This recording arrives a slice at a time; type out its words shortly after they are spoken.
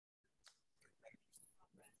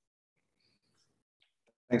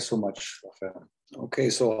Thanks so much, Rafael. Okay,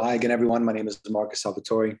 so hi again, everyone. My name is Marcus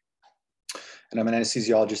Salvatori, and I'm an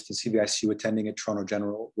anesthesiologist in CVICU attending at Toronto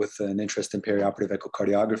General with an interest in perioperative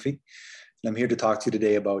echocardiography. And I'm here to talk to you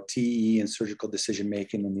today about TEE and surgical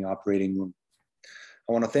decision-making in the operating room.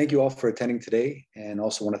 I want to thank you all for attending today, and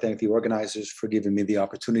also want to thank the organizers for giving me the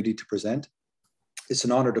opportunity to present. It's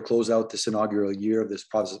an honor to close out this inaugural year of this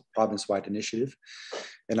province-wide initiative,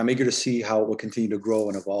 and I'm eager to see how it will continue to grow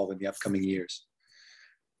and evolve in the upcoming years.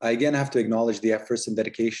 I again have to acknowledge the efforts and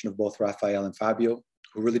dedication of both Rafael and Fabio,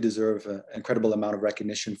 who really deserve an incredible amount of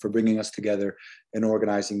recognition for bringing us together and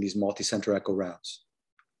organizing these multi-center echo rounds.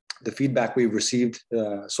 The feedback we've received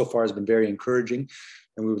so far has been very encouraging,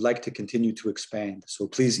 and we would like to continue to expand. So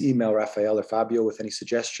please email Rafael or Fabio with any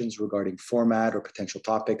suggestions regarding format or potential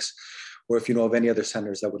topics, or if you know of any other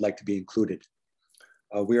centers that would like to be included.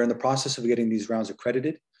 We are in the process of getting these rounds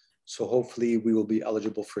accredited, so hopefully we will be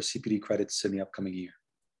eligible for CPD credits in the upcoming year.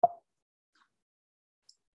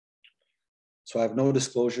 So I have no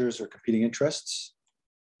disclosures or competing interests.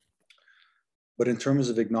 But in terms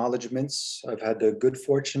of acknowledgements, I've had the good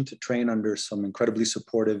fortune to train under some incredibly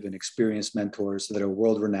supportive and experienced mentors that are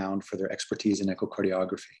world-renowned for their expertise in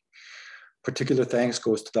echocardiography. Particular thanks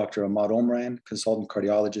goes to Dr. Ahmad Omran, consultant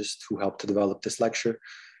cardiologist who helped to develop this lecture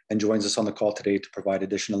and joins us on the call today to provide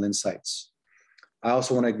additional insights. I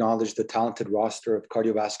also want to acknowledge the talented roster of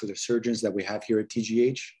cardiovascular surgeons that we have here at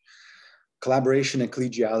TGH. Collaboration and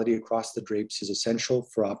collegiality across the drapes is essential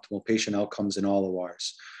for optimal patient outcomes in all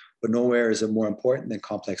ORs, but nowhere is it more important than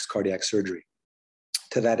complex cardiac surgery.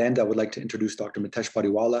 To that end, I would like to introduce Dr. Mitesh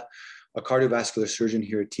Padiwala, a cardiovascular surgeon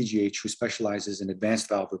here at TGH who specializes in advanced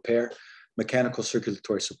valve repair, mechanical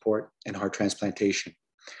circulatory support, and heart transplantation.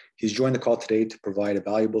 He's joined the call today to provide a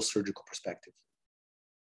valuable surgical perspective.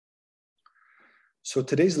 So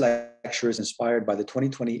today's lecture is inspired by the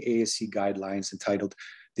 2020 ASC guidelines entitled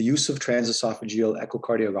The Use of Transesophageal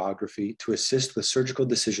Echocardiography to Assist with Surgical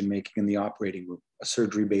Decision-Making in the Operating Room, a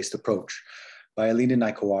Surgery-Based Approach, by Alina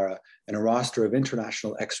Naikawara and a roster of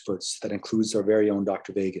international experts that includes our very own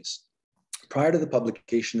Dr. Vegas. Prior to the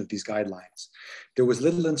publication of these guidelines, there was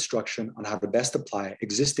little instruction on how to best apply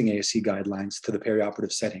existing ASC guidelines to the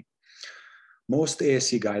perioperative setting. Most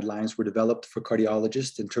ASC guidelines were developed for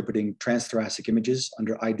cardiologists interpreting transthoracic images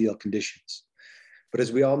under ideal conditions. But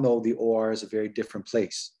as we all know, the OR is a very different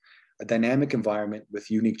place, a dynamic environment with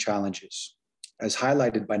unique challenges. As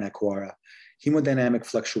highlighted by Naikawara, hemodynamic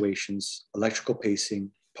fluctuations, electrical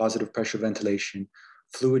pacing, positive pressure ventilation,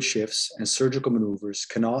 fluid shifts, and surgical maneuvers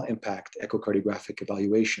can all impact echocardiographic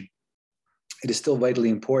evaluation. It is still vitally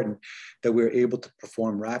important that we are able to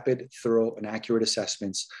perform rapid, thorough, and accurate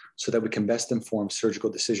assessments so that we can best inform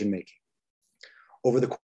surgical decision-making. Over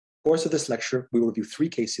the course of this lecture, we will review 3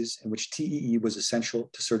 cases in which TEE was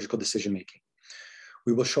essential to surgical decision-making.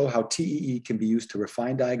 We will show how TEE can be used to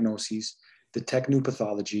refine diagnoses, detect new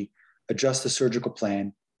pathology, adjust the surgical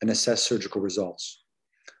plan, and assess surgical results.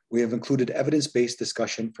 We have included evidence-based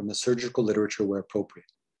discussion from the surgical literature where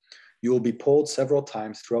appropriate. You will be polled several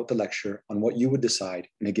times throughout the lecture on what you would decide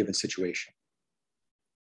in a given situation.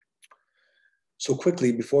 So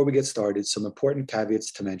quickly, before we get started, some important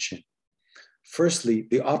caveats to mention. Firstly,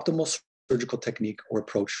 the optimal surgical technique or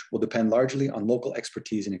approach will depend largely on local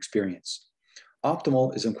expertise and experience.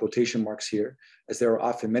 Optimal is in quotation marks here, as there are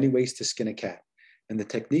often many ways to skin a cat, and the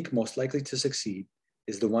technique most likely to succeed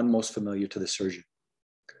is the one most familiar to the surgeon.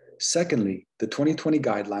 Secondly, the 2020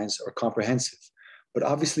 guidelines are comprehensive, but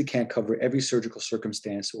obviously can't cover every surgical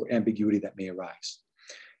circumstance or ambiguity that may arise.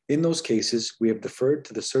 In those cases, we have deferred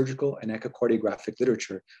to the surgical and echocardiographic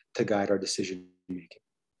literature to guide our decision-making.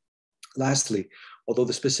 Lastly, although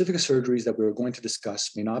the specific surgeries that we are going to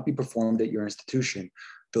discuss may not be performed at your institution,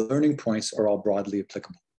 the learning points are all broadly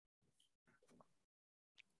applicable.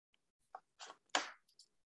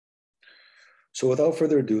 So without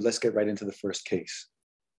further ado, let's get right into the first case.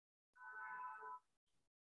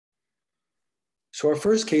 So our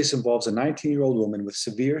first case involves a 19-year-old woman with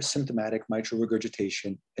severe symptomatic mitral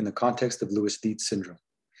regurgitation in the context of Lewis-Dietz syndrome.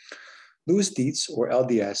 Lewis-Dietz, or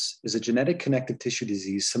LDS, is a genetic connective tissue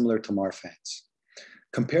disease similar to Marfan's.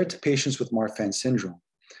 Compared to patients with Marfan syndrome,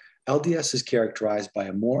 LDS is characterized by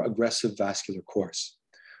a more aggressive vascular course.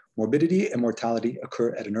 Morbidity and mortality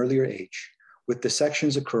occur at an earlier age, with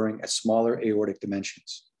dissections occurring at smaller aortic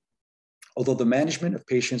dimensions. Although the management of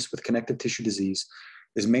patients with connective tissue disease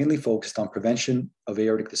is mainly focused on prevention of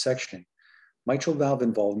aortic dissection, mitral valve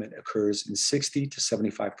involvement occurs in 60 to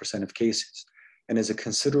 75% of cases and is a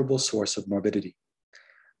considerable source of morbidity.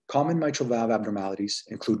 Common mitral valve abnormalities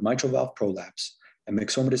include mitral valve prolapse and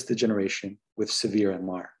myxomatous degeneration with severe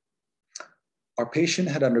MR. Our patient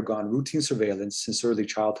had undergone routine surveillance since early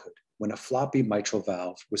childhood when a floppy mitral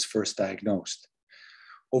valve was first diagnosed.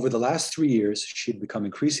 Over the last 3 years, she had become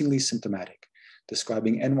increasingly symptomatic,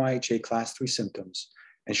 describing NYHA class 3 symptoms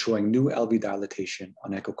and showing new LV dilatation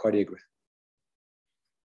on echocardiogram.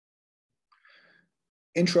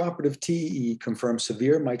 Intraoperative TEE confirmed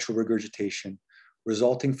severe mitral regurgitation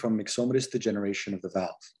resulting from myxomatous degeneration of the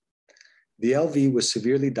valve. The LV was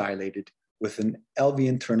severely dilated with an LV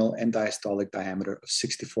internal end diastolic diameter of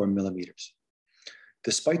 64 millimeters.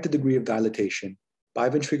 Despite the degree of dilatation,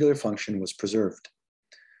 biventricular function was preserved.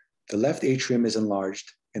 The left atrium is enlarged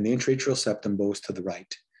and the intraatrial septum bows to the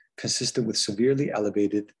right, consistent with severely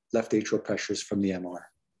elevated left atrial pressures from the MR.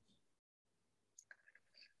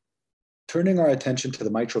 Turning our attention to the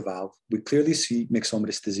mitral valve, we clearly see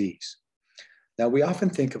myxomatous disease. Now, we often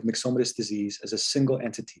think of myxomatous disease as a single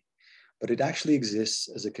entity, but it actually exists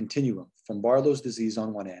as a continuum from Barlow's disease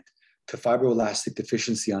on one end to fibroelastic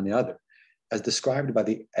deficiency on the other, as described by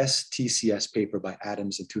the STCS paper by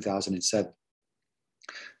Adams in 2007.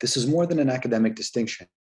 This is more than an academic distinction.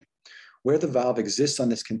 Where the valve exists on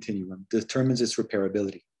this continuum determines its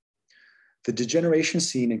repairability. The degeneration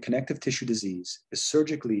seen in connective tissue disease is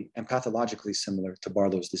surgically and pathologically similar to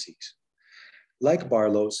Barlow's disease. Like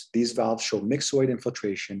Barlow's, these valves show myxoid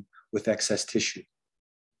infiltration with excess tissue.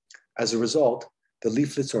 As a result, the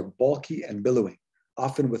leaflets are bulky and billowing,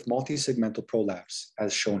 often with multi-segmental prolapse,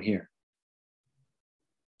 as shown here.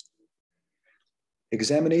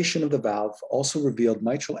 Examination of the valve also revealed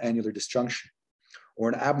mitral annular disjunction, or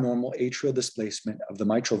an abnormal atrial displacement of the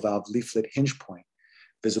mitral valve leaflet hinge point,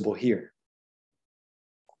 visible here.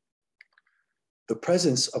 The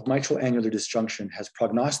presence of mitral annular disjunction has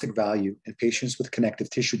prognostic value in patients with connective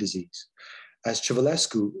tissue disease, as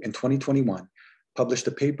Civilescu in 2021 published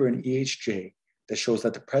a paper in EHJ that shows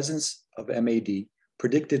that the presence of MAD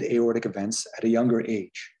predicted aortic events at a younger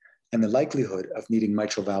age and the likelihood of needing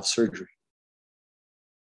mitral valve surgery.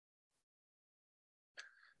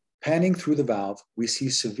 Panning through the valve, we see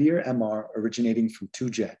severe MR originating from 2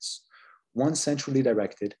 jets, one centrally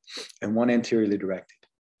directed and one anteriorly directed.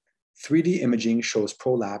 3D imaging shows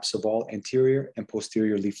prolapse of all anterior and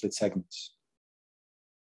posterior leaflet segments.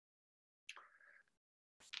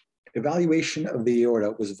 Evaluation of the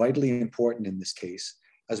aorta was vitally important in this case,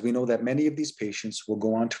 as we know that many of these patients will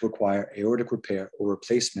go on to require aortic repair or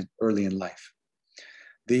replacement early in life.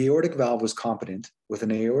 The aortic valve was competent with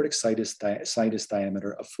an aortic situs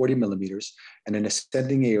diameter of 40 millimeters and an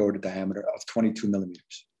ascending aorta diameter of 22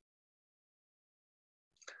 millimeters.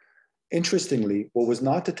 Interestingly, what was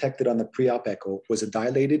not detected on the pre-op echo was a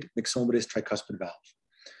dilated myxomatous tricuspid valve.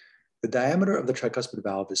 The diameter of the tricuspid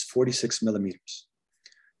valve is 46 millimeters.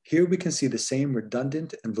 Here we can see the same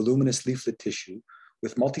redundant and voluminous leaflet tissue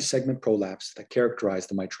with multi-segment prolapse that characterize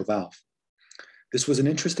the mitral valve. This was an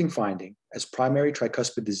interesting finding, as primary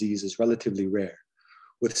tricuspid disease is relatively rare,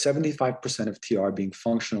 with 75% of TR being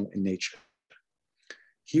functional in nature.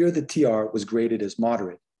 Here the TR was graded as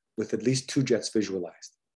moderate, with at least 2 jets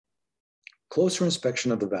visualized. Closer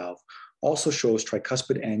inspection of the valve also shows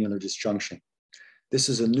tricuspid annular disjunction. This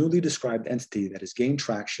is a newly described entity that has gained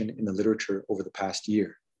traction in the literature over the past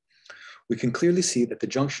year. We can clearly see that the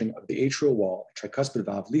junction of the atrial wall and tricuspid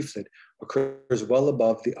valve leaflet occurs well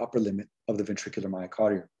above the upper limit of the ventricular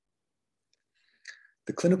myocardium.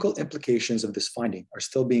 The clinical implications of this finding are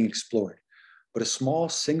still being explored, but a small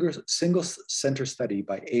single center study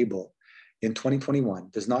by APTE in 2021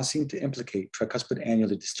 does not seem to implicate tricuspid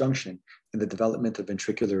annular disjunction in the development of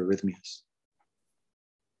ventricular arrhythmias.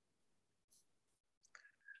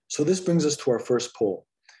 So this brings us to our first poll.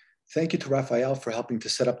 Thank you to Raphael for helping to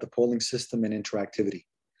set up the polling system and interactivity.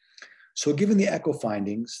 So given the echo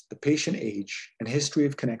findings, the patient age, and history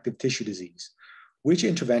of connective tissue disease, which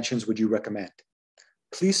interventions would you recommend?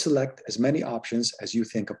 Please select as many options as you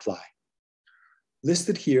think apply.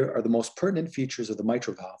 Listed here are the most pertinent features of the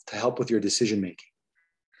mitral valve to help with your decision-making.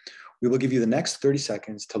 We will give you the next 30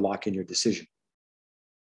 seconds to lock in your decision.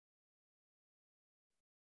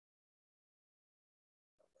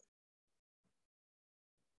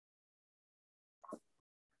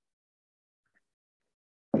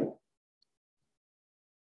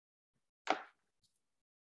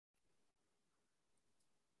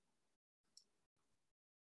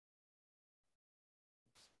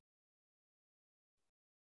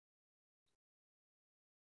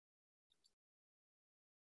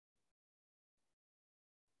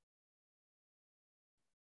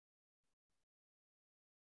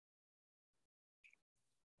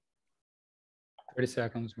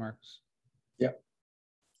 Seconds, Marcus. Yeah.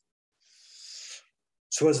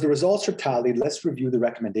 So as the results are tallied, let's review the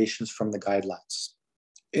recommendations from the guidelines.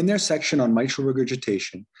 In their section on mitral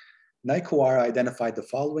regurgitation, Naikawara identified the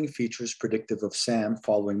following features predictive of SAM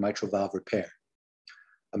following mitral valve repair: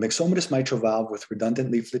 a myxomatous mitral valve with redundant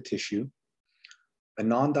leaflet tissue, a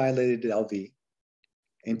non-dilated LV,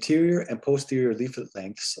 anterior and posterior leaflet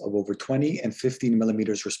lengths of over 20 and 15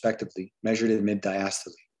 millimeters respectively, measured in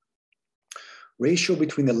mid-diastole. Ratio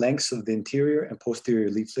between the lengths of the interior and posterior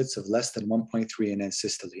leaflets of less than 1.3 in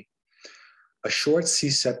systole, a short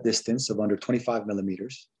C-sep distance of under 25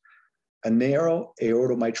 millimeters, a narrow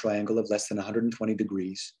aortomitral angle of less than 120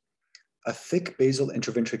 degrees, a thick basal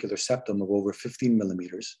interventricular septum of over 15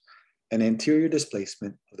 millimeters, and anterior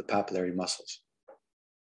displacement of the papillary muscles.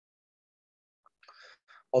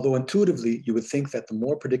 Although intuitively you would think that the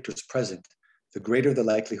more predictors present, the greater the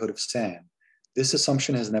likelihood of SAM, this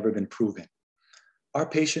assumption has never been proven. Our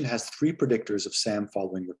patient has 3 predictors of SAM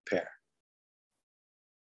following repair.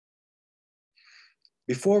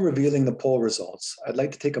 Before revealing the poll results, I'd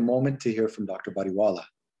like to take a moment to hear from Dr. Badiwala.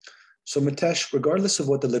 So Mitesh, regardless of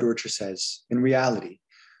what the literature says, in reality,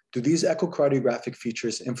 do these echocardiographic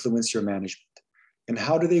features influence your management? And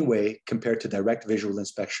how do they weigh compared to direct visual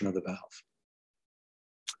inspection of the valve?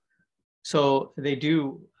 So they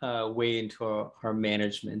do weigh into our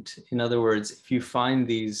management. In other words, if you find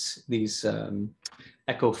these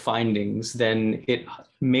echo findings, then it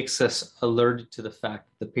makes us alerted to the fact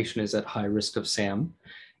that the patient is at high risk of SAM,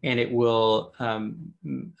 and it will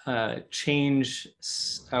change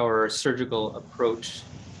our surgical approach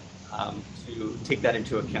to take that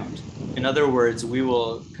into account. In other words, we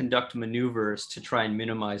will conduct maneuvers to try and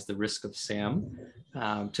minimize the risk of SAM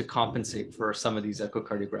to compensate for some of these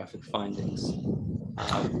echocardiographic findings.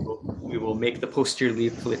 We will make the posterior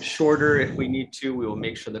leaflet shorter if we need to. We will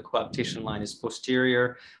make sure the coaptation line is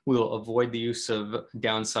posterior. We will avoid the use of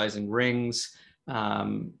downsizing rings.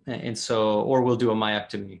 And so, or we'll do a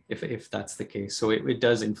myectomy if that's the case. So it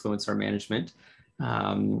does influence our management.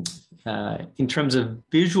 In terms of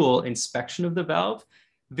visual inspection of the valve,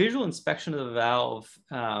 visual inspection of the valve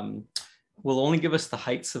will only give us the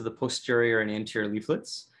heights of the posterior and anterior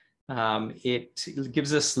leaflets. It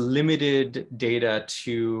gives us limited data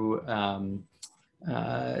to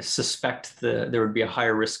suspect there would be a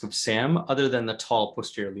higher risk of SAM other than the tall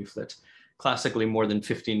posterior leaflet. Classically, more than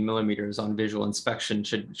 15 millimeters on visual inspection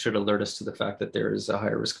should alert us to the fact that there is a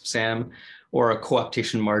higher risk of SAM, or a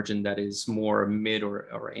coaptation margin that is more mid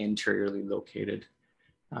or anteriorly located.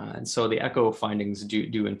 And so the echo findings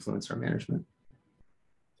do influence our management.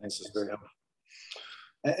 This is very helpful.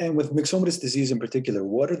 And with myxomatous disease in particular,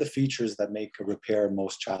 what are the features that make a repair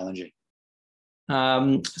most challenging?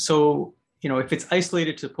 So, if it's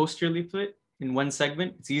isolated to posterior leaflet in one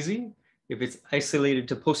segment, it's easy. If it's isolated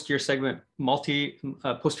to posterior segment,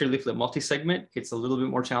 posterior leaflet multi-segment, it's a little bit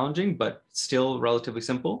more challenging, but still relatively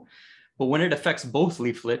simple. But when it affects both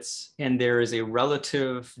leaflets and there is a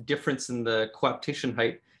relative difference in the coaptation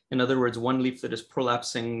height, in other words, one leaflet is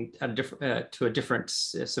prolapsing to a different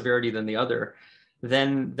severity than the other,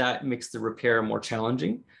 then that makes the repair more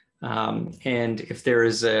challenging. And if there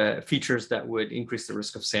is features that would increase the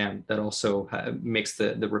risk of SAM, that also makes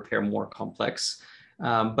the repair more complex.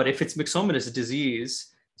 But if it's myxomatous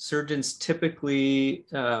disease, surgeons typically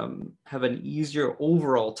have an easier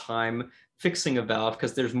overall time fixing a valve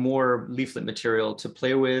because there's more leaflet material to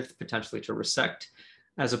play with, potentially to resect,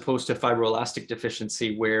 as opposed to fibroelastic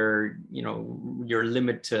deficiency where you're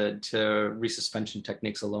limited to resuspension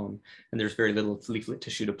techniques alone, and there's very little leaflet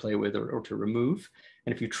tissue to play with or to remove.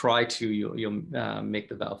 And if you try to, you'll make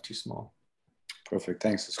the valve too small. Perfect,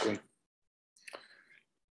 thanks, that's great.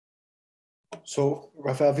 So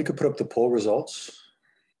Rafael, if you could put up the poll results.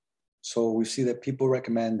 So we see that people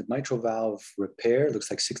recommend mitral valve repair, looks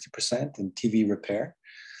like 60%, and TV repair.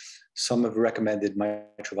 Some have recommended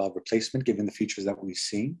mitral valve replacement, given the features that we've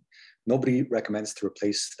seen. Nobody recommends to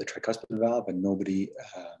replace the tricuspid valve, and nobody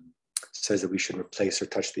says that we should replace or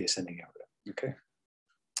touch the ascending aorta. Okay,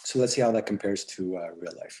 so let's see how that compares to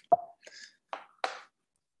real life.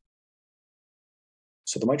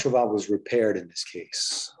 So the mitral valve was repaired in this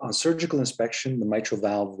case. On surgical inspection, the mitral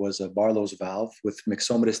valve was a Barlow's valve with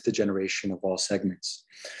myxomatous degeneration of all segments.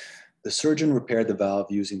 The surgeon repaired the valve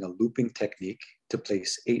using a looping technique to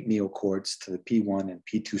place 8 neocords to the P1 and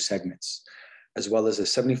P2 segments, as well as a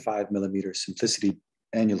 75 millimeter simplicity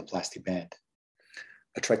annuloplasty band.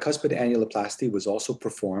 A tricuspid annuloplasty was also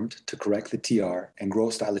performed to correct the TR and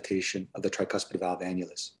gross dilatation of the tricuspid valve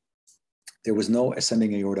annulus. There was no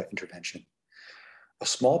ascending aorta intervention. A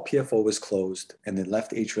small PFO was closed and the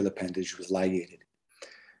left atrial appendage was ligated.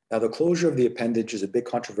 Now, the closure of the appendage is a bit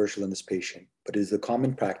controversial in this patient, but it is the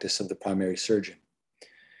common practice of the primary surgeon.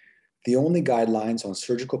 The only guidelines on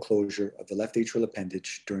surgical closure of the left atrial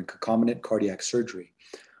appendage during concomitant cardiac surgery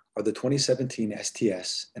are the 2017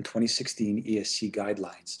 STS and 2016 ESC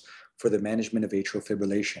guidelines for the management of atrial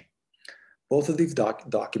fibrillation. Both of these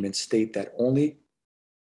documents state that only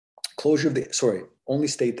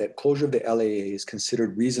state that closure of the LAA is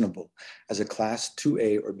considered reasonable as a class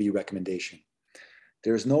 2A or B recommendation.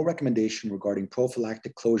 There is no recommendation regarding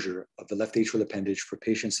prophylactic closure of the left atrial appendage for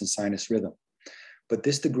patients in sinus rhythm, but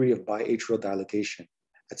this degree of biatrial dilatation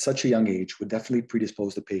at such a young age would definitely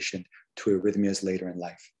predispose the patient to arrhythmias later in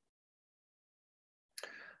life.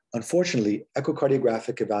 Unfortunately,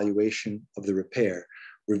 echocardiographic evaluation of the repair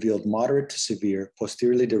revealed moderate to severe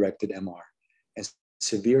posteriorly directed MR and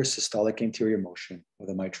severe systolic anterior motion of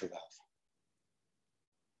the mitral valve.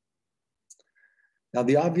 Now,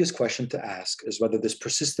 the obvious question to ask is whether this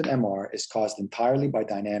persistent MR is caused entirely by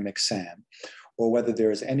dynamic SAM, or whether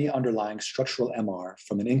there is any underlying structural MR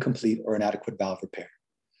from an incomplete or inadequate valve repair.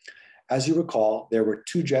 As you recall, there were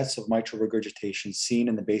 2 jets of mitral regurgitation seen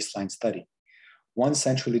in the baseline study, one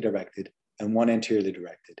centrally directed and one anteriorly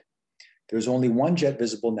directed. There is only 1 jet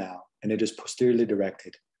visible now, and it is posteriorly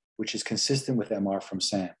directed, which is consistent with MR from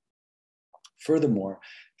SAM. Furthermore,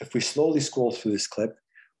 if we slowly scroll through this clip,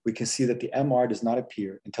 we can see that the MR does not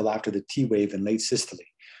appear until after the T wave in late systole,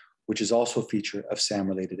 which is also a feature of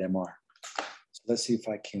SAM-related MR. So let's see if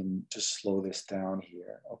I can just slow this down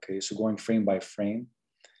here. Okay, so going frame by frame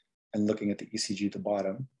and looking at the ECG at the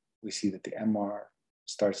bottom, we see that the MR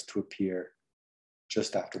starts to appear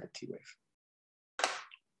just after the T wave.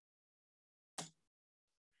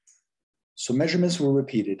 So measurements were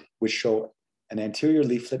repeated, which show an anterior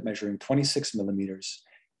leaflet measuring 26 millimeters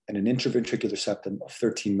and an intraventricular septum of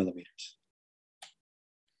 13 millimeters.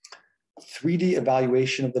 3D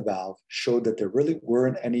evaluation of the valve showed that there really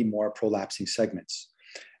weren't any more prolapsing segments,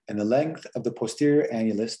 and the length of the posterior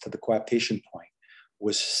annulus to the coaptation point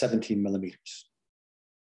was 17 millimeters.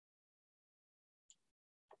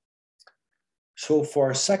 So for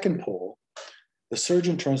our second poll, the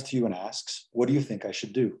surgeon turns to you and asks, what do you think I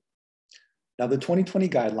should do? Now, the 2020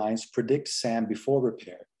 guidelines predict SAM before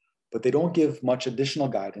repair, but they don't give much additional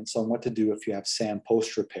guidance on what to do if you have SAM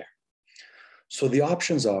post-repair. So the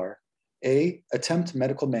options are A, attempt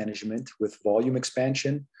medical management with volume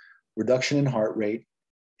expansion, reduction in heart rate,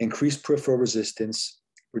 increased peripheral resistance,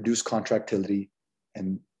 reduced contractility,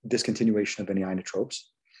 and discontinuation of any inotropes.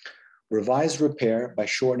 Revise repair by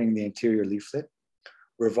shortening the anterior leaflet.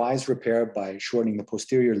 Revise repair by shortening the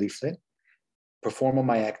posterior leaflet. Perform a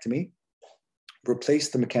myectomy. Replace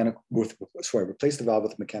the valve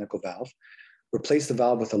with a mechanical valve, replace the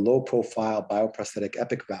valve with a low profile bioprosthetic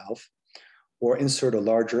epic valve, or insert a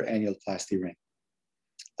larger annuloplasty ring.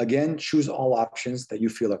 Again, choose all options that you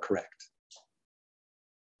feel are correct.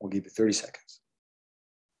 We'll give you 30 seconds.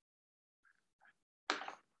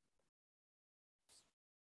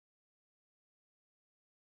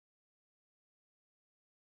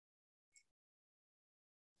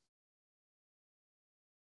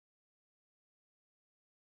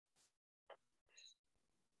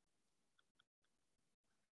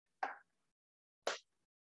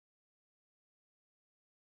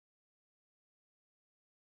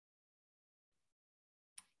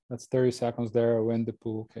 That's 30 seconds there. I win the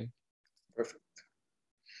pool. Okay. Perfect.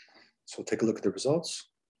 So take a look at the results.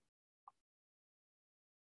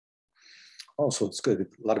 Also, it's good.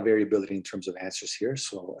 A lot of variability in terms of answers here.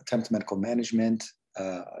 So attempt medical management,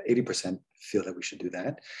 80% feel that we should do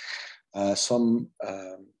that. Some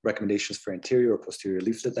recommendations for anterior or posterior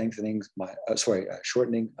leaflet lengthening,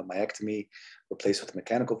 shortening, a myectomy, replace with a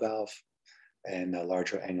mechanical valve, and a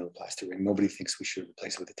larger annuloplasty ring. Nobody thinks we should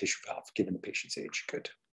replace it with a tissue valve given the patient's age. Good.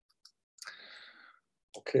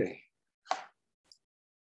 Okay.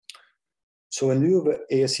 So in lieu of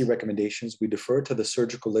ASC recommendations, we defer to the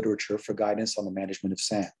surgical literature for guidance on the management of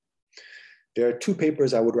SAM. There are 2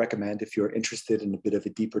 papers I would recommend if you're interested in a bit of a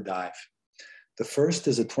deeper dive. The first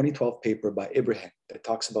is a 2012 paper by Ibrahim that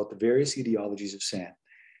talks about the various etiologies of SAM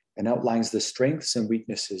and outlines the strengths and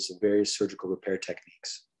weaknesses of various surgical repair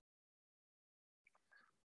techniques.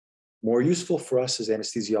 More useful for us as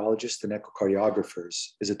anesthesiologists and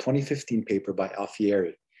echocardiographers is a 2015 paper by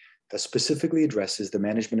Alfieri that specifically addresses the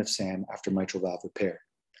management of SAM after mitral valve repair.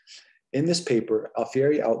 In this paper,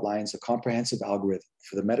 Alfieri outlines a comprehensive algorithm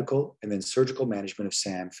for the medical and then surgical management of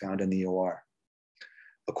SAM found in the OR.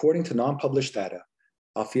 According to non-published data,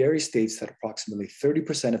 Alfieri states that approximately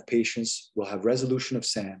 30% of patients will have resolution of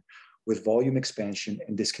SAM with volume expansion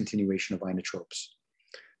and discontinuation of inotropes.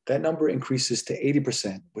 That number increases to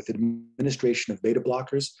 80% with administration of beta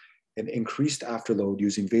blockers and increased afterload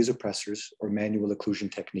using vasopressors or manual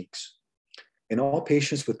occlusion techniques. In all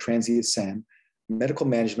patients with transient SAM, medical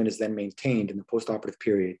management is then maintained in the postoperative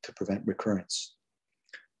period to prevent recurrence.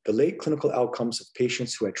 The late clinical outcomes of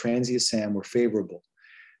patients who had transient SAM were favorable.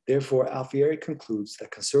 Therefore, Alfieri concludes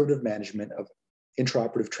that conservative management of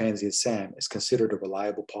intraoperative transient SAM is considered a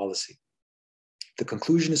reliable policy. The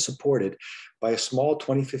conclusion is supported by a small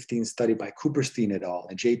 2015 study by Cooperstein et al.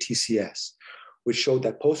 And JTCS, which showed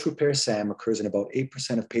that post-repair SAM occurs in about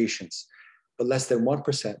 8% of patients, but less than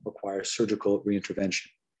 1% requires surgical reintervention.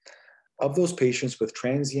 Of those patients with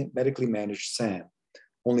transient medically managed SAM,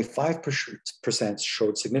 only 5%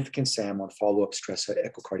 showed significant SAM on follow-up stress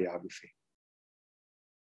echocardiography.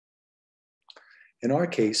 In our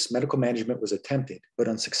case, medical management was attempted, but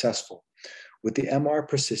unsuccessful, with the MR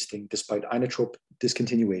persisting despite inotrope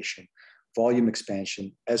discontinuation, volume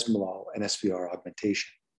expansion, esmolol, and SVR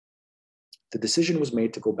augmentation. The decision was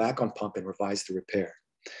made to go back on pump and revise the repair.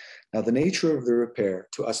 Now, the nature of the repair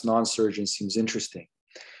to us non-surgeons seems interesting.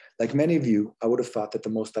 Like many of you, I would have thought that the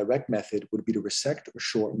most direct method would be to resect or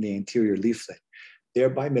shorten the anterior leaflet,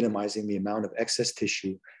 thereby minimizing the amount of excess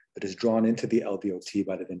tissue that is drawn into the LVOT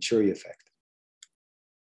by the Venturi effect.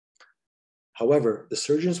 However, the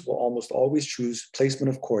surgeons will almost always choose placement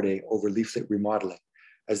of chordae over leaflet remodeling,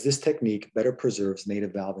 as this technique better preserves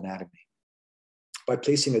native valve anatomy. By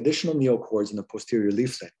placing additional neocords in the posterior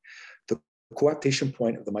leaflet, the coaptation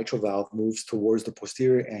point of the mitral valve moves towards the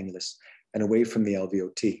posterior annulus and away from the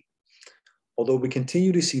LVOT. Although we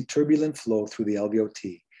continue to see turbulent flow through the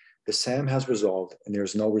LVOT, the SAM has resolved and there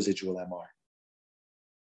is no residual MR.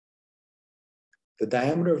 The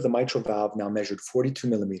diameter of the mitral valve now measured 42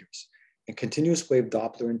 millimeters, and continuous wave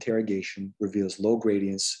Doppler interrogation reveals low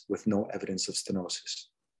gradients with no evidence of stenosis.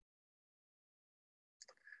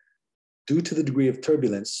 Due to the degree of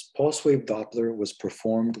turbulence, pulse wave Doppler was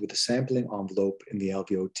performed with a sampling envelope in the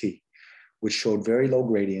LVOT, which showed very low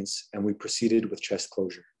gradients, and we proceeded with chest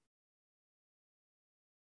closure.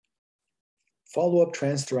 Follow-up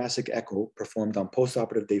transthoracic echo performed on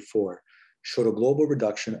postoperative day 4 showed a global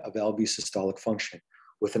reduction of LV systolic function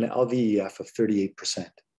with an LVEF of 38%.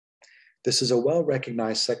 This is a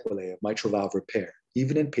well-recognized sequelae of mitral valve repair,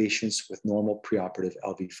 even in patients with normal preoperative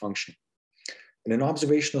LV function. In an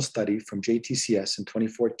observational study from JTCS in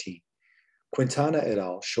 2014, Quintana et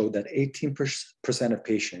al. Showed that 18% of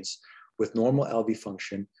patients with normal LV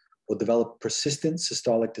function will develop persistent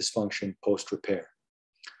systolic dysfunction post-repair.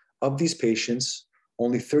 Of these patients,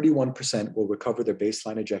 only 31% will recover their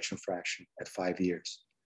baseline ejection fraction at 5 years.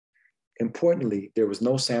 Importantly, there was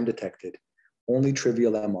no SAM detected, only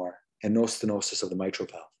trivial MR, and no stenosis of the mitral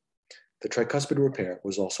valve. The tricuspid repair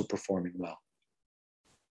was also performing well.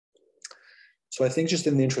 So I think just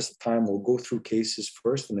in the interest of time, we'll go through cases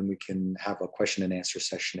first, and then we can have a question and answer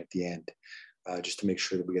session at the end, just to make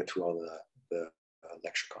sure that we get through all the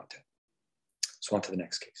lecture content. So on to the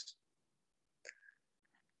next case.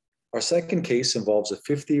 Our second case involves a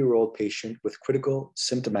 50-year-old patient with critical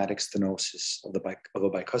symptomatic stenosis of a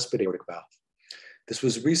bicuspid aortic valve. This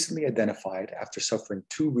was recently identified after suffering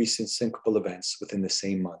 2 recent syncopal events within the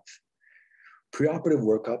same month. Preoperative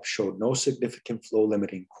workup showed no significant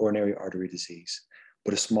flow-limiting coronary artery disease,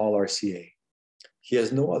 but a small RCA. He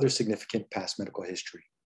has no other significant past medical history.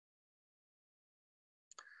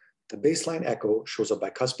 The baseline echo shows a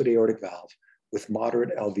bicuspid aortic valve with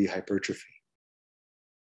moderate LV hypertrophy.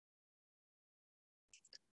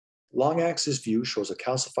 Long axis view shows a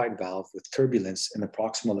calcified valve with turbulence in the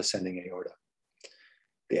proximal ascending aorta.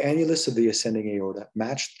 The annulus of the ascending aorta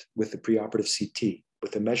matched with the preoperative CT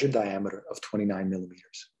with a measured diameter of 29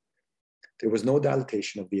 millimeters. There was no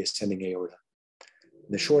dilatation of the ascending aorta.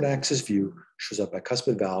 The short axis view shows a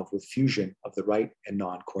bicuspid valve with fusion of the right and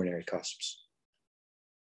non-coronary cusps.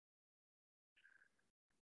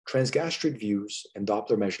 Transgastric views and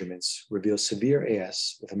Doppler measurements reveal severe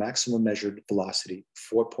AS with a maximum measured velocity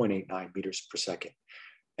of 4.89 meters per second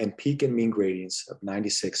and peak and mean gradients of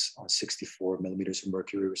 96 on 64 millimeters of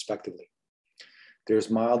mercury, respectively. There's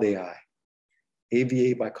mild AI.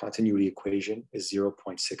 AVA by continuity equation is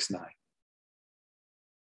 0.69.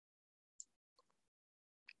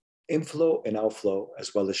 Inflow and outflow,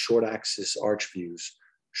 as well as short axis arch views,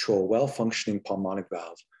 show a well-functioning pulmonic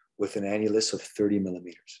valve with an annulus of 30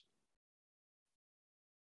 millimeters.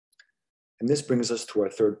 And this brings us to our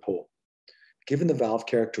third poll. Given the valve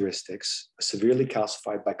characteristics, a severely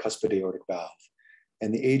calcified bicuspid aortic valve,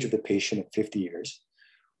 and the age of the patient at 50 years,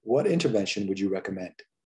 what intervention would you recommend?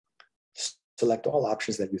 Select all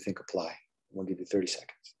options that you think apply. We'll give you 30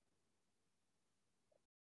 seconds.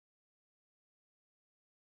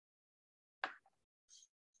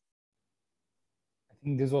 I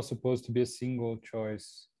think this was supposed to be a single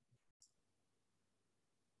choice.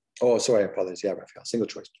 Oh, sorry, I apologize. Yeah, Raphael, single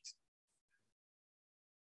choice, please.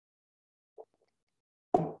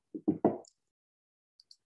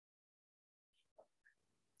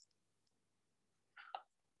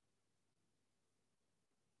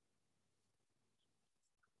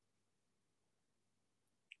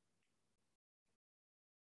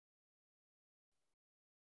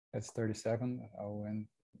 That's 30 seconds. I'll end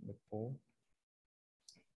the poll.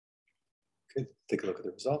 Okay, take a look at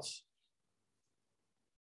the results.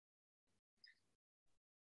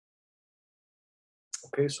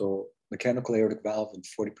 Okay, so mechanical aortic valve in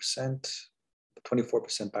 40%,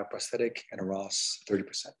 24% bioprosthetic, and a Ross 30%.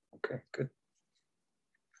 Okay, good.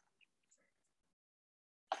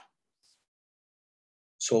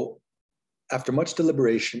 So after much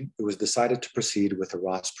deliberation, it was decided to proceed with a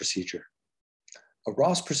Ross procedure. A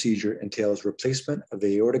Ross procedure entails replacement of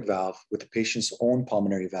the aortic valve with the patient's own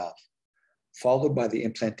pulmonary valve, followed by the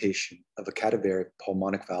implantation of a cadaveric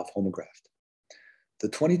pulmonic valve homograft. The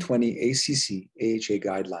 2020 ACC AHA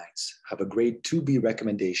guidelines have a grade 2B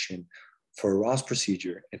recommendation for a Ross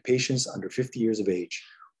procedure in patients under 50 years of age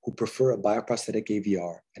who prefer a bioprosthetic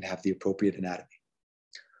AVR and have the appropriate anatomy.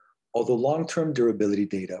 Although long-term durability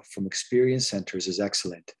data from experienced centers is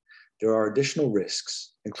excellent, there are additional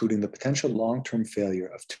risks, including the potential long-term failure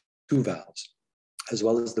of two valves, as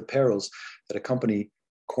well as the perils that accompany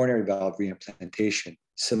coronary valve reimplantation,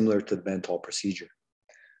 similar to the Bentall procedure.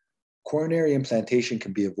 Coronary implantation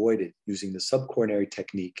can be avoided using the subcoronary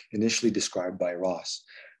technique initially described by Ross,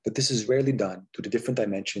 but this is rarely done due to different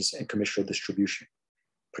dimensions and commissural distribution,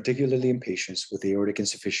 particularly in patients with aortic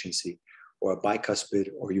insufficiency or a bicuspid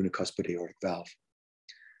or unicuspid aortic valve.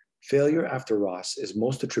 Failure after Ross is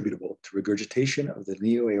most attributable to regurgitation of the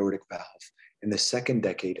neo-aortic valve in the second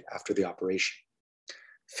decade after the operation.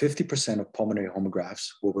 50% of pulmonary homografts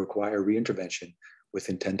will require reintervention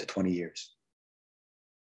within 10 to 20 years.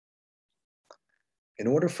 In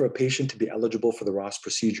order for a patient to be eligible for the Ross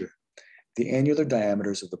procedure, the annular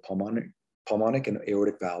diameters of the pulmonic and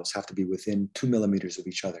aortic valves have to be within 2 millimeters of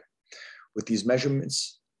each other. But these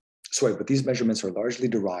measurements are largely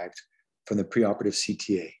derived from the preoperative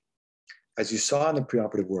CTA. As you saw in the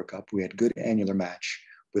preoperative workup, we had good annular match,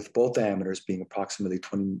 with both diameters being approximately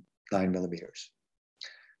 29 millimeters.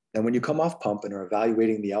 Now, when you come off pump and are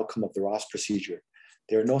evaluating the outcome of the Ross procedure,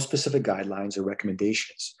 there are no specific guidelines or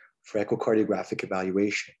recommendations for echocardiographic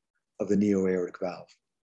evaluation of the neo-aortic valve.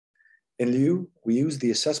 In lieu, we use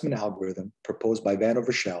the assessment algorithm proposed by Van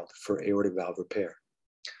Overschelde for aortic valve repair.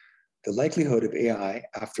 The likelihood of AI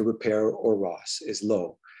after repair or Ross is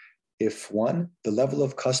low if 1, the level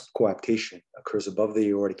of cusp coaptation occurs above the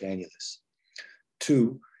aortic annulus,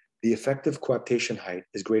 2, the effective coaptation height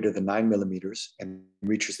is greater than 9 millimeters and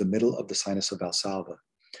reaches the middle of the sinus of Valsalva,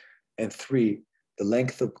 and 3, the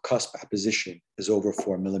length of cusp apposition is over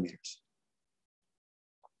 4 millimeters.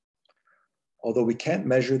 Although we can't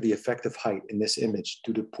measure the effective height in this image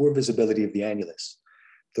due to poor visibility of the annulus,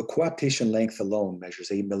 the coaptation length alone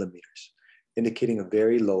measures 8 millimeters, indicating a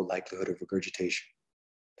very low likelihood of regurgitation.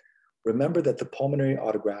 Remember that the pulmonary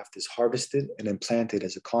autograft is harvested and implanted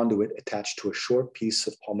as a conduit attached to a short piece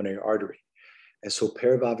of pulmonary artery, and so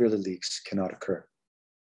paravalvular leaks cannot occur.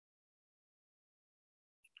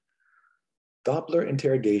 Doppler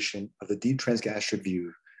interrogation of the deep transgastric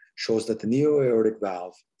view shows that the neo-aortic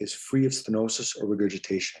valve is free of stenosis or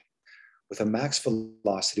regurgitation, with a max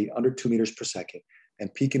velocity under 2 meters per second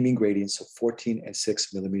and peak and mean gradients of 14 and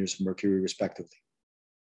 6 millimeters of mercury, respectively.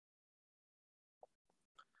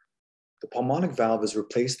 The pulmonic valve is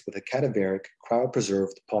replaced with a cadaveric,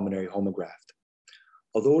 cryopreserved pulmonary homograft.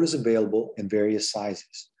 Although it is available in various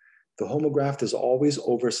sizes, the homograft is always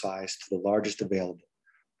oversized to the largest available,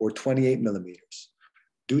 or 28 millimeters,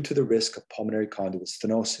 due to the risk of pulmonary conduit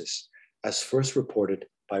stenosis, as first reported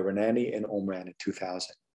by Renani and Omran in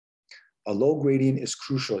 2000. A low gradient is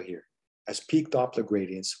crucial here, as peak Doppler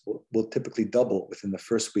gradients will typically double within the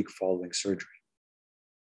first week following surgery.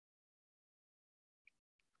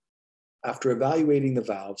 After evaluating the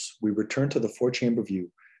valves, we returned to the 4-chamber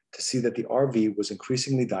view to see that the RV was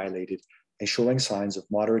increasingly dilated and showing signs of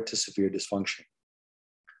moderate to severe dysfunction.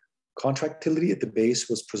 Contractility at the base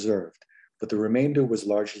was preserved, but the remainder was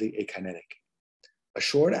largely akinetic. A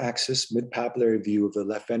short axis mid-papillary view of the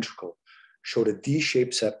left ventricle showed a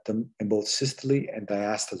D-shaped septum in both systole and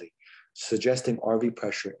diastole, suggesting RV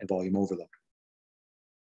pressure and volume overload.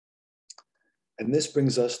 And this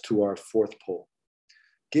brings us to our fourth poll.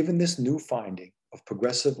 Given this new finding of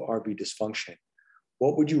progressive RV dysfunction,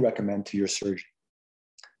 what would you recommend to your surgeon?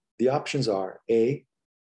 The options are A,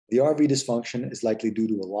 the RV dysfunction is likely due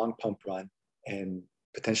to a long pump run and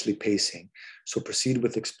potentially pacing, so proceed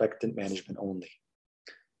with expectant management only.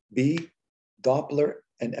 B, Doppler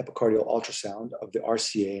and epicardial ultrasound of the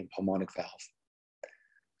RCA and pulmonic valve.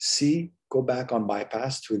 C, go back on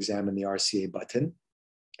bypass to examine the RCA button.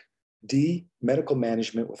 D, medical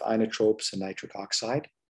management with inotropes and nitric oxide.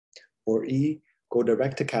 Or E, go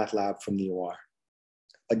direct to cath lab from the OR.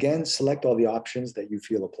 Again, select all the options that you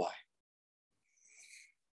feel apply.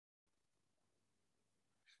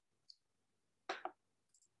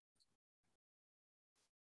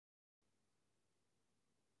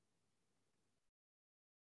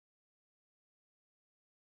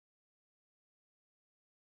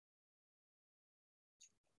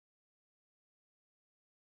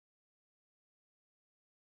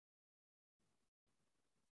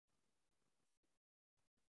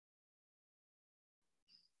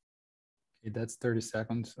 Okay, that's 30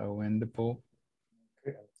 seconds. I'll end the poll.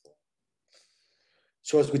 Okay.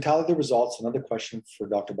 So as we tally the results, another question for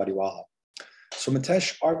Dr. Badiwala. So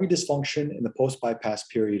Mitesh, RV dysfunction in the post-bypass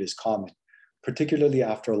period is common, particularly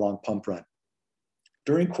after a long pump run.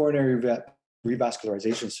 During coronary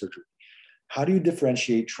revascularization surgery, how do you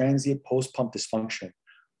differentiate transient post-pump dysfunction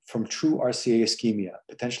from true RCA ischemia,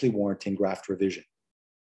 potentially warranting graft revision?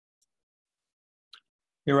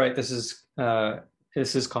 You're right. This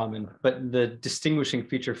is common, but the distinguishing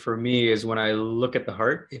feature for me is when I look at the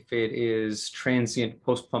heart, if it is transient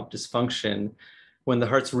post-pump dysfunction, when the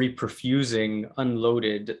heart's reperfusing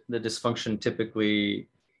unloaded, the dysfunction typically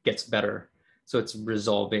gets better. So it's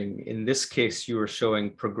resolving. In this case, you are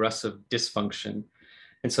showing progressive dysfunction.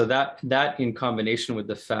 And so that in combination with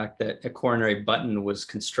the fact that a coronary button was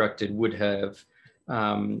constructed would have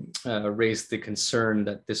raised the concern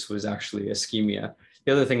that this was actually ischemia.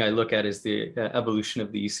 The other thing I look at is the evolution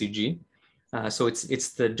of the ECG. So it's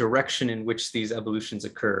the direction in which these evolutions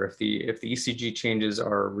occur. If the ECG changes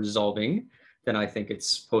are resolving, then I think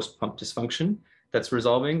it's post-pump dysfunction that's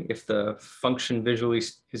resolving. If the function visually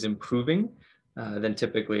is improving, then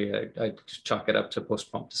typically I chalk it up to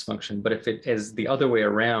post-pump dysfunction. But if it is the other way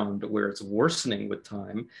around, where it's worsening with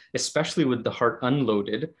time, especially with the heart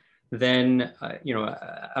unloaded, then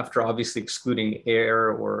after obviously excluding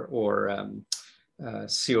air or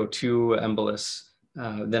CO2 embolus,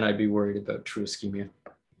 then I'd be worried about true ischemia.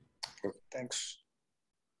 Perfect, thanks.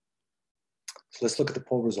 So let's look at the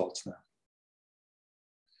poll results now.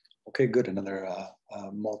 Okay, good. Another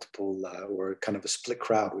multiple or kind of a split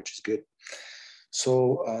crowd, which is good.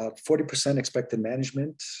 So 40% expected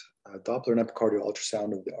management, Doppler and epicardial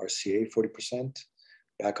ultrasound of the RCA, 40%,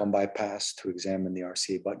 back on bypass to examine the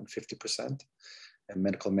RCA button, 50%, and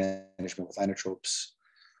medical management with inotropes,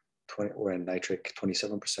 20, or in nitric,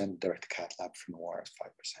 27%, direct to cath lab from OR, 5%.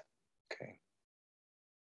 Okay.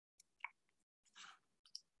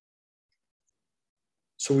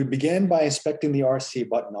 So we began by inspecting the RCA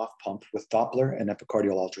button off pump with Doppler and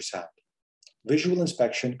epicardial ultrasound. Visual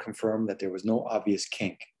inspection confirmed that there was no obvious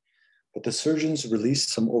kink, but the surgeons released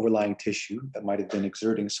some overlying tissue that might have been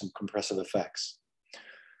exerting some compressive effects.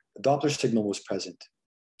 The Doppler signal was present.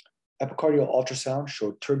 Epicardial ultrasound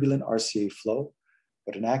showed turbulent RCA flow,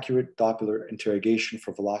 but an accurate Doppler interrogation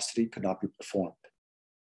for velocity could not be performed.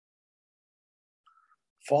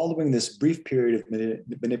 Following this brief period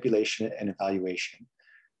of manipulation and evaluation,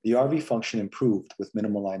 the RV function improved with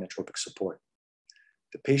minimal inotropic support.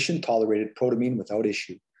 The patient tolerated protamine without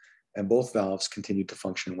issue, and both valves continued to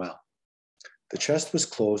function well. The chest was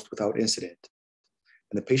closed without incident,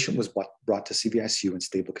 and the patient was brought to CVICU in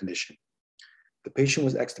stable condition. The patient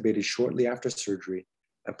was extubated shortly after surgery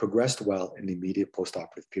and progressed well in the immediate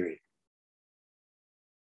postoperative period.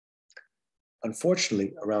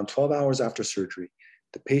 Unfortunately, around 12 hours after surgery,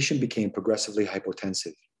 the patient became progressively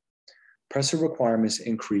hypotensive. Pressure requirements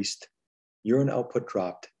increased, urine output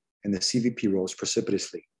dropped, and the CVP rose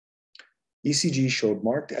precipitously. ECG showed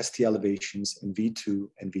marked ST elevations in V2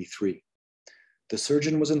 and V3. The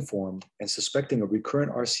surgeon was informed, and suspecting a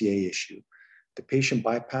recurrent RCA issue, the patient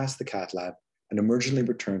bypassed the cath lab and emergently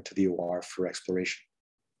returned to the OR for exploration.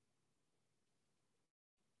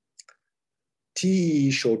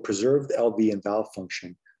 TEE showed preserved LV and valve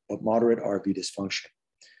function, but moderate RV dysfunction.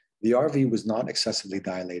 The RV was not excessively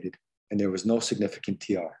dilated, and there was no significant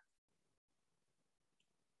TR.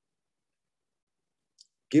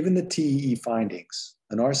 Given the TEE findings,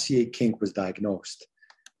 an RCA kink was diagnosed,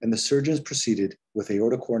 and the surgeons proceeded with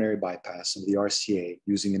aortocoronary bypass of the RCA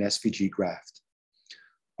using an SVG graft.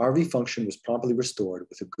 RV function was promptly restored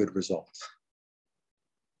with a good result.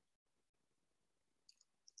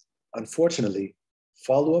 Unfortunately,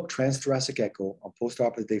 follow-up transthoracic echo on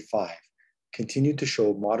postoperative day 5 continued to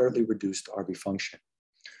show moderately reduced RV function.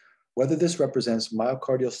 Whether this represents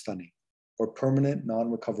myocardial stunning or permanent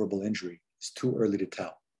non-recoverable injury is too early to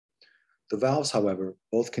tell. The valves, however,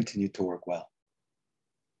 both continued to work well.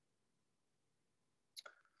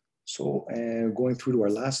 So going through to our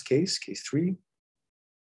last case, case 3.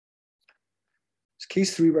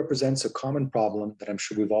 Case 3 represents a common problem that I'm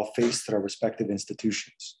sure we've all faced at our respective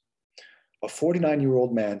institutions. A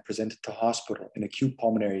 49-year-old man presented to hospital in acute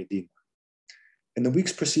pulmonary edema. In the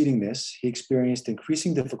weeks preceding this, he experienced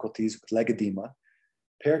increasing difficulties with leg edema,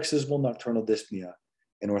 paroxysmal nocturnal dyspnea,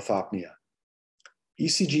 and orthopnea.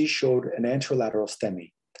 ECG showed an anterolateral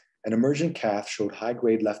STEMI. An emergent cath showed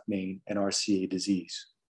high-grade left main and RCA disease.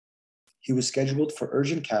 He was scheduled for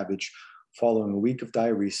urgent CABG following a week of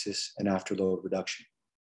diuresis and afterload reduction.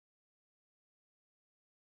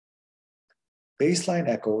 Baseline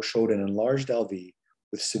echo showed an enlarged LV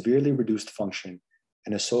with severely reduced function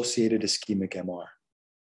and associated ischemic MR.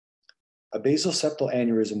 A basal septal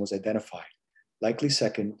aneurysm was identified, likely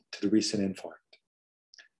second to the recent infarct.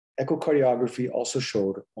 Echocardiography also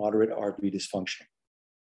showed moderate RV dysfunction.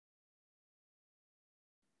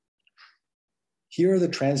 Here are the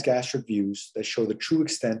transgastric views that show the true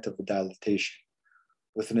extent of the dilatation,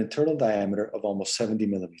 with an internal diameter of almost 70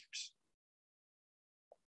 millimeters.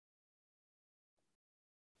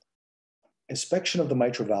 Inspection of the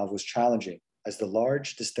mitral valve was challenging as the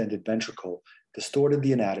large distended ventricle distorted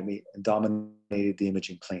the anatomy and dominated the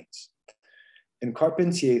imaging planes. In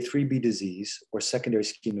Carpentier 3B disease, or secondary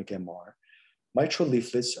ischemic MR, mitral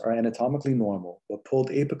leaflets are anatomically normal but pulled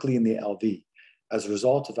apically in the LV as a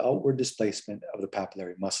result of outward displacement of the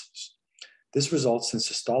papillary muscles. This results in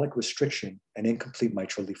systolic restriction and incomplete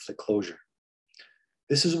mitral leaflet closure.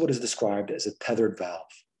 This is what is described as a tethered valve.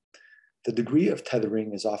 The degree of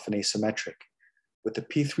tethering is often asymmetric, with the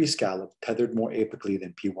P3 scallop tethered more apically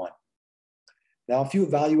than P1. Now, if you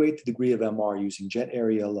evaluate the degree of MR using jet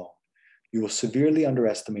area alone, you will severely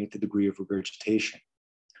underestimate the degree of regurgitation.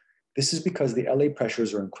 This is because the LA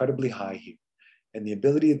pressures are incredibly high here, and the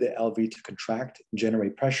ability of the LV to contract and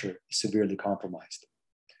generate pressure is severely compromised.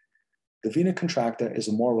 The vena contracta is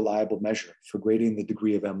a more reliable measure for grading the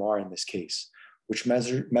degree of MR in this case, which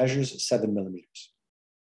measures 7 millimeters.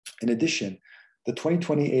 In addition, the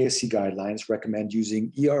 2020 ASC guidelines recommend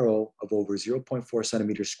using ERO of over 0.4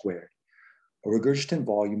 centimeters squared, a regurgitant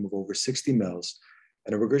volume of over 60 mils,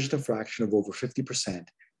 and a regurgitant fraction of over 50%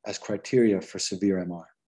 as criteria for severe MR.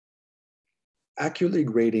 Accurately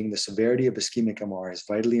grading the severity of ischemic MR is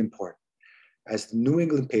vitally important, as the New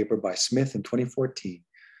England paper by Smith in 2014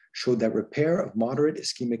 showed that repair of moderate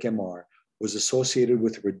ischemic MR was associated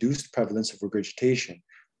with a reduced prevalence of regurgitation,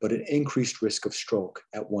 but an increased risk of stroke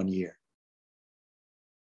at 1 year.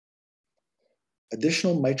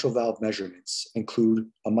 Additional mitral valve measurements include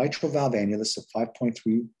a mitral valve annulus of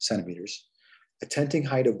 5.3 centimeters, a tenting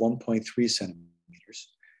height of 1.3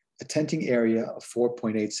 centimeters, a tenting area of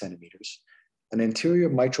 4.8 centimeters, an anterior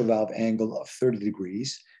mitral valve angle of 30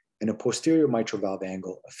 degrees, and a posterior mitral valve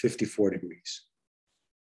angle of 54 degrees.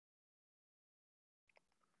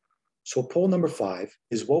 So poll number 5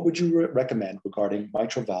 is, what would you recommend regarding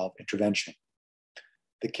mitral valve intervention?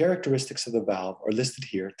 The characteristics of the valve are listed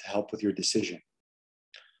here to help with your decision.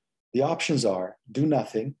 The options are: do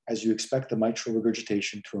nothing, as you expect the mitral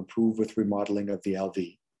regurgitation to improve with remodeling of the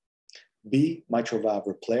LV. B, mitral valve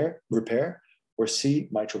repair, or C,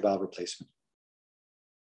 mitral valve replacement.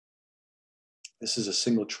 This is a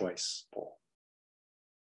single choice poll.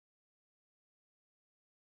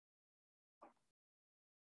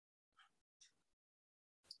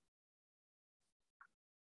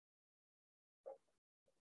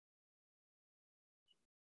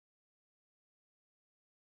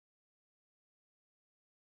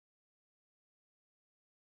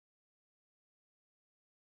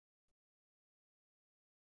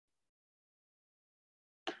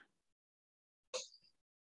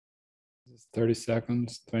 It's 30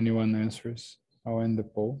 seconds, 21 answers. I'll end the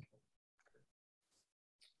poll.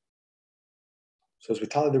 So as we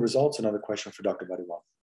tally the results, another question for Dr. Badiwal.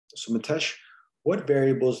 So Mitesh, what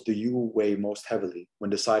variables do you weigh most heavily when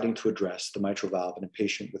deciding to address the mitral valve in a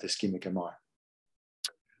patient with ischemic MR?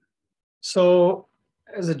 So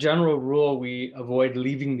as a general rule, we avoid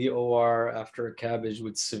leaving the OR after a CABG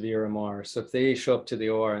with severe MR. So if they show up to the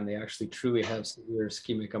OR and they actually truly have severe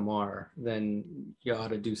ischemic MR, then you ought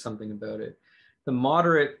to do something about it. The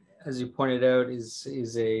moderate, as you pointed out,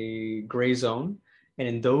 is a gray zone. And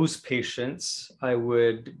in those patients, I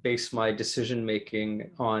would base my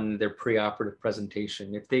decision-making on their preoperative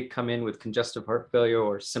presentation. If they come in with congestive heart failure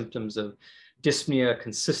or symptoms of dyspnea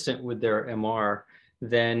consistent with their MR,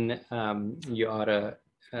 then you ought to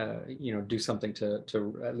do something to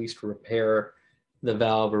at least repair the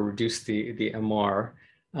valve or reduce the MR.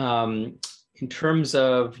 In terms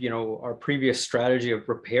of, our previous strategy of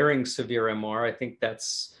repairing severe MR, I think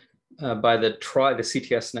that's by the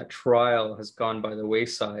CTSNet trial has gone by the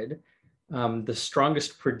wayside. The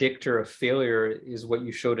strongest predictor of failure is what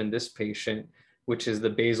you showed in this patient, which is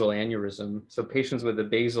the basal aneurysm. So patients with a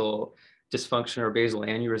basal dysfunction or basal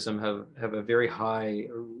aneurysm have a very high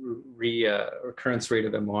recurrence rate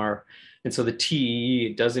of MR. And so the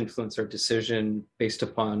TEE does influence our decision based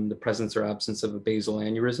upon the presence or absence of a basal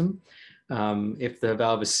aneurysm. If the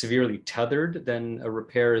valve is severely tethered, then a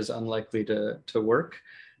repair is unlikely to work.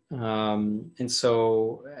 And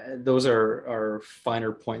so those are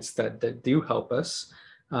finer points that do help us.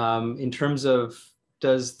 In terms of,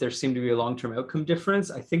 does there seem to be a long-term outcome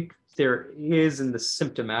difference? I think there is in the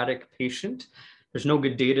symptomatic patient. There's no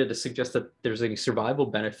good data to suggest that there's any survival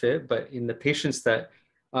benefit, but in the patients that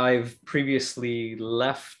I've previously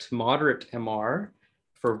left moderate MR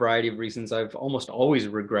for a variety of reasons, I've almost always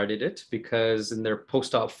regretted it, because in their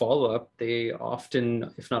post-op follow-up, they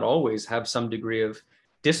often, if not always, have some degree of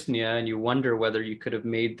dyspnea, and you wonder whether you could have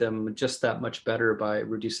made them just that much better by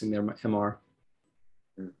reducing their MR.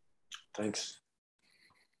 Thanks.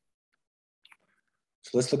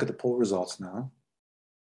 So let's look at the poll results now.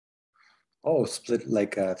 Oh, split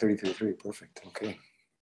like 33-3, perfect, okay.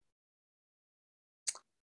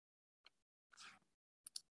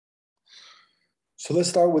 So let's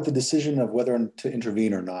start with the decision of whether to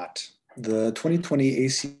intervene or not. The 2020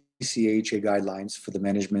 ACCHA guidelines for the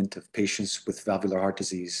management of patients with valvular heart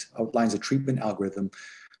disease outlines a treatment algorithm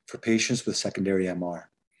for patients with secondary MR.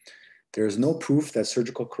 There is no proof that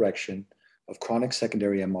surgical correction of chronic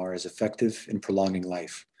secondary MR is effective in prolonging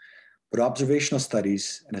life, but observational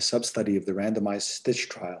studies and a sub-study of the randomized STITCH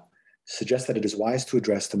trial suggest that it is wise to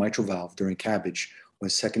address the mitral valve during CABG when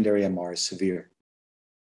secondary MR is severe.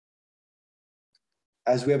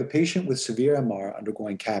 As we have a patient with severe MR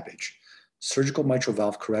undergoing CABG, surgical mitral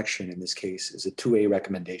valve correction in this case is a 2A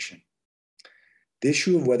recommendation. The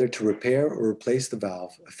issue of whether to repair or replace the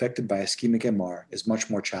valve affected by ischemic MR is much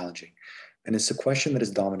more challenging, and it's a question that has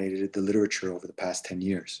dominated the literature over the past 10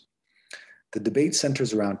 years. The debate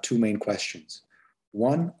centers around two main questions.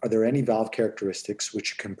 One, are there any valve characteristics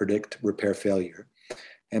which can predict repair failure?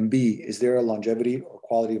 And B, is there a longevity or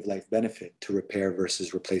quality of life benefit to repair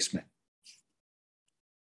versus replacement?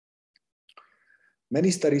 Many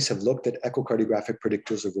studies have looked at echocardiographic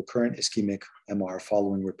predictors of recurrent ischemic MR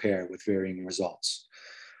following repair with varying results.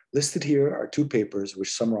 Listed here are two papers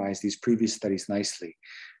which summarize these previous studies nicely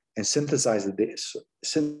and synthesize the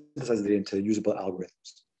data into usable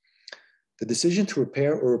algorithms. The decision to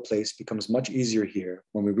repair or replace becomes much easier here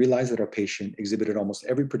when we realize that our patient exhibited almost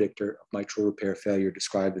every predictor of mitral repair failure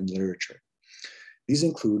described in the literature. These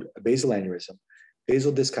include a basal aneurysm,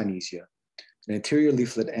 basal dyskinesia, an anterior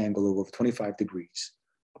leaflet angle of over 25 degrees,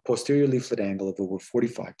 a posterior leaflet angle of over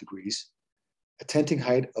 45 degrees, a tenting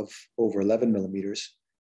height of over 11 millimeters,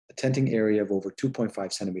 a tenting area of over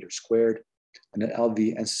 2.5 centimeters squared, and an LV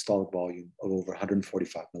and systolic volume of over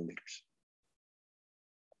 145 millimeters.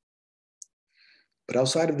 But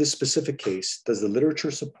outside of this specific case, does the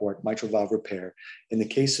literature support mitral valve repair in the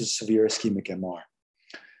case of severe ischemic MR?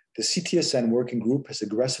 The CTSN working group has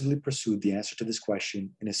aggressively pursued the answer to this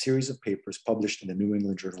question in a series of papers published in the New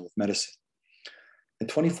England Journal of Medicine. In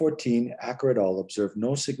 2014, Acker et al. Observed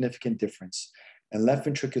no significant difference in left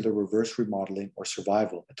ventricular reverse remodeling or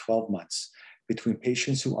survival at 12 months between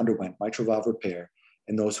patients who underwent mitral valve repair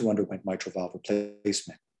and those who underwent mitral valve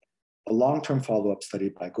replacement. A long-term follow-up study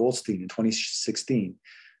by Goldstein in 2016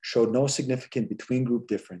 showed no significant between-group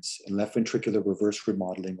difference in left ventricular reverse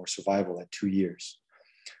remodeling or survival at 2 years.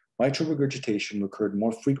 Mitral regurgitation occurred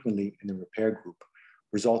more frequently in the repair group,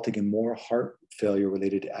 resulting in more heart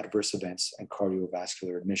failure-related adverse events and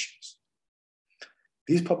cardiovascular admissions.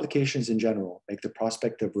 These publications in general make the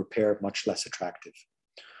prospect of repair much less attractive.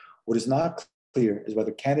 What is not clear is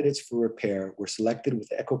whether candidates for repair were selected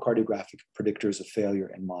with echocardiographic predictors of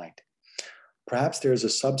failure in mind. Perhaps there is a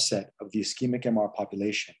subset of the ischemic MR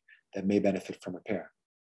population that may benefit from repair.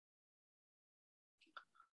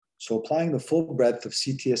 So applying the full breadth of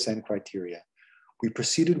CTSN criteria, we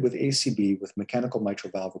proceeded with ACB with mechanical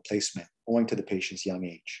mitral valve replacement owing to the patient's young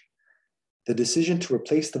age. The decision to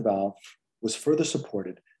replace the valve was further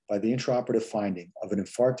supported by the intraoperative finding of an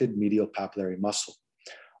infarcted medial papillary muscle,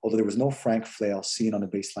 although there was no frank flail seen on a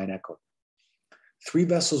baseline echo. 3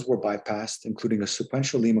 vessels were bypassed, including a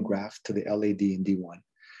sequential Lima graft to the LAD and D1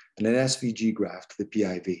 and an SVG graft to the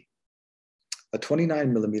PIV. A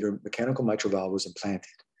 29 millimeter mechanical mitral valve was implanted.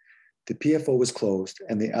 The PFO was closed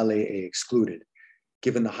and the LAA excluded,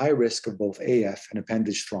 given the high risk of both AF and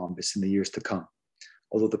appendage thrombus in the years to come,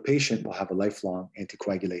 although the patient will have a lifelong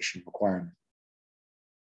anticoagulation requirement.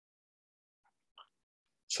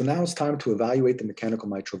 So now it's time to evaluate the mechanical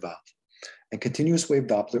mitral valve. And continuous wave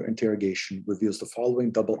Doppler interrogation reveals the following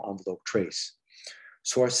double envelope trace.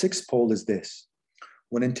 So our sixth poll is this.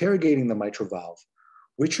 When interrogating the mitral valve,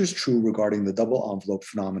 which is true regarding the double envelope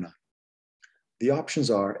phenomenon? The options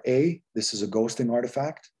are A, this is a ghosting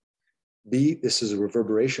artifact. B, this is a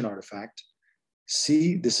reverberation artifact.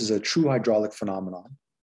 C, this is a true hydraulic phenomenon.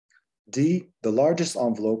 D, the largest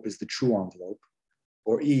envelope is the true envelope.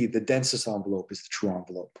 Or E, the densest envelope is the true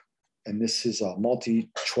envelope. And this is a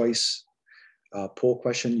multi-choice poll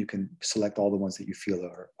question. You can select all the ones that you feel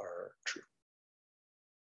are true.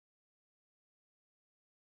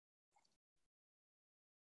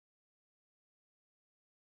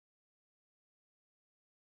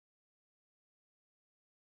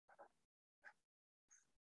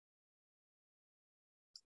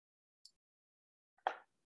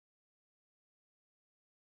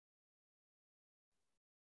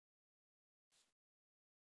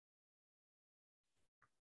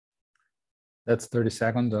 That's 30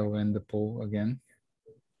 seconds. I'll end the poll again.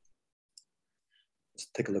 Let's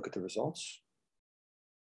take a look at the results.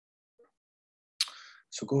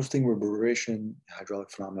 So ghosting, reverberation,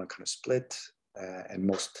 hydraulic phenomena kind of split, and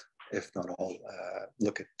most, if not all,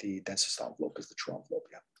 look at the densest envelope as the true envelope,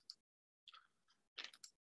 yeah.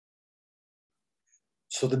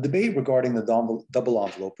 So the debate regarding the double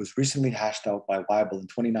envelope was recently hashed out by Weibel in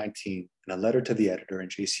 2019 in a letter to the editor in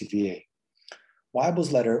JCVA.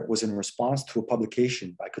 Weibel's letter was in response to a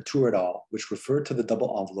publication by Couture et al., which referred to the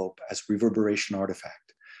double envelope as reverberation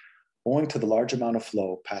artifact, owing to the large amount of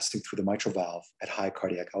flow passing through the mitral valve at high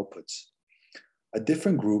cardiac outputs. A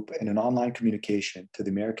different group in an online communication to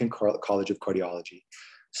the American College of Cardiology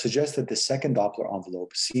suggests that the second Doppler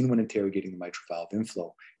envelope seen when interrogating the mitral valve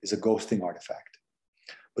inflow is a ghosting artifact.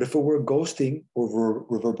 But if it were ghosting or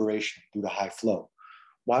reverberation due to high flow,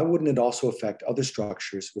 why wouldn't it also affect other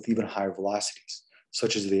structures with even higher velocities,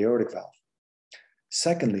 such as the aortic valve?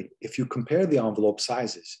 Secondly, if you compare the envelope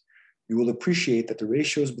sizes, you will appreciate that the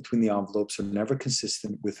ratios between the envelopes are never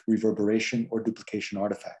consistent with reverberation or duplication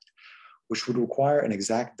artifact, which would require an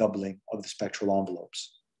exact doubling of the spectral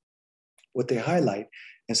envelopes. What they highlight,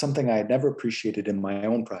 and something I had never appreciated in my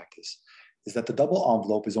own practice, is that the double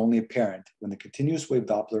envelope is only apparent when the continuous wave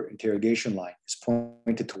Doppler interrogation line is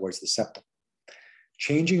pointed towards the septum.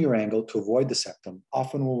 Changing your angle to avoid the septum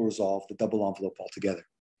often will resolve the double envelope altogether.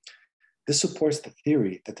 This supports the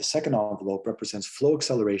theory that the second envelope represents flow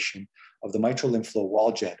acceleration of the mitral inflow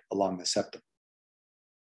wall jet along the septum.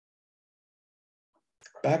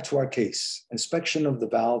 Back to our case, inspection of the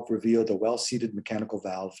valve revealed a well-seated mechanical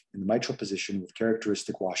valve in the mitral position with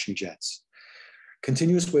characteristic washing jets.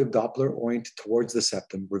 Continuous wave Doppler oriented towards the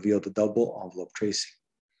septum revealed a double envelope tracing.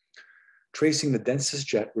 Tracing the densest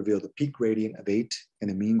jet revealed a peak gradient of 8 and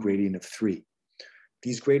a mean gradient of 3.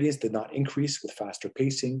 These gradients did not increase with faster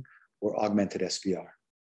pacing or augmented SVR.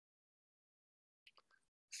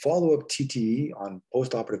 Follow-up TTE on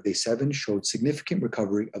postoperative day 7 showed significant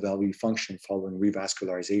recovery of LV function following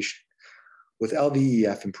revascularization, with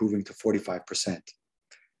LVEF improving to 45%.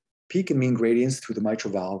 Peak and mean gradients through the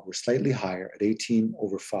mitral valve were slightly higher at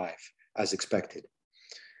 18/5, as expected.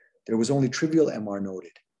 There was only trivial MR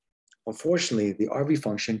noted. Unfortunately, the RV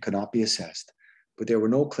function could not be assessed, but there were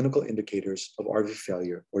no clinical indicators of RV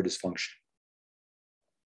failure or dysfunction.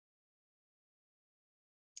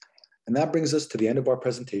 And that brings us to the end of our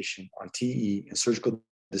presentation on TE and surgical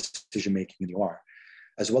decision-making in the OR,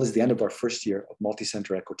 as well as the end of our first year of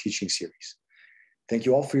multi-center echo teaching series. Thank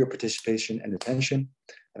you all for your participation and attention,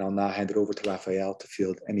 and I'll now hand it over to Raphael to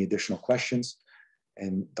field any additional questions,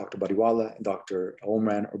 and Dr. Badiwala and Dr.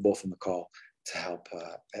 Omran are both on the call to help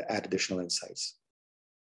add additional insights.